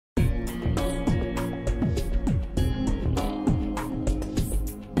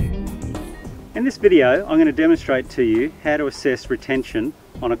In this video, I'm going to demonstrate to you how to assess retention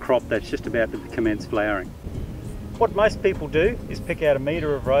on a crop that's just about to commence flowering. What most people do is pick out a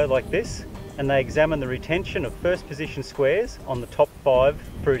metre of row like this, and they examine the retention of first position squares on the top 5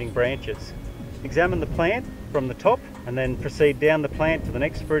 fruiting branches. Examine the plant from the top and then proceed down the plant to the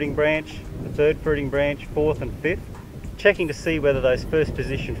next fruiting branch, the third fruiting branch, fourth and fifth, checking to see whether those first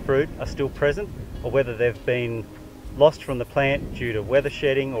position fruit are still present or whether they've been lost from the plant due to weather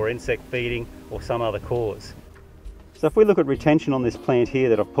shedding or insect feeding or some other cause. So if we look at retention on this plant here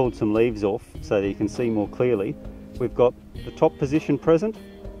that I've pulled some leaves off so that you can see more clearly, we've got the top position present.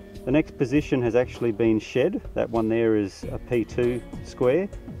 The next position has actually been shed. That one there is a P2 square.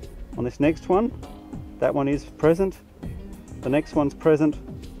 On this next one, that one is present. The next one's present,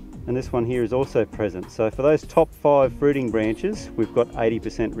 and this one here is also present. So for those top 5 fruiting branches, we've got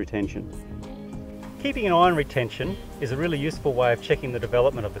 80% retention. Keeping an eye on retention is a really useful way of checking the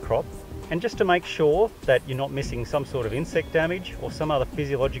development of the crop, and just to make sure that you're not missing some sort of insect damage or some other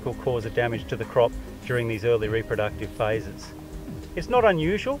physiological cause of damage to the crop during these early reproductive phases. It's not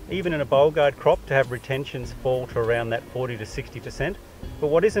unusual, even in a Bollgard crop, to have retentions fall to around that 40 to 60%, but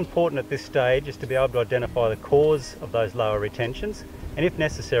what is important at this stage is to be able to identify the cause of those lower retentions and, if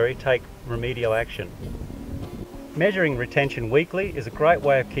necessary, take remedial action. Measuring retention weekly is a great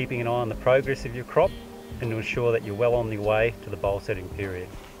way of keeping an eye on the progress of your crop and to ensure that you're well on your way to the boll setting period.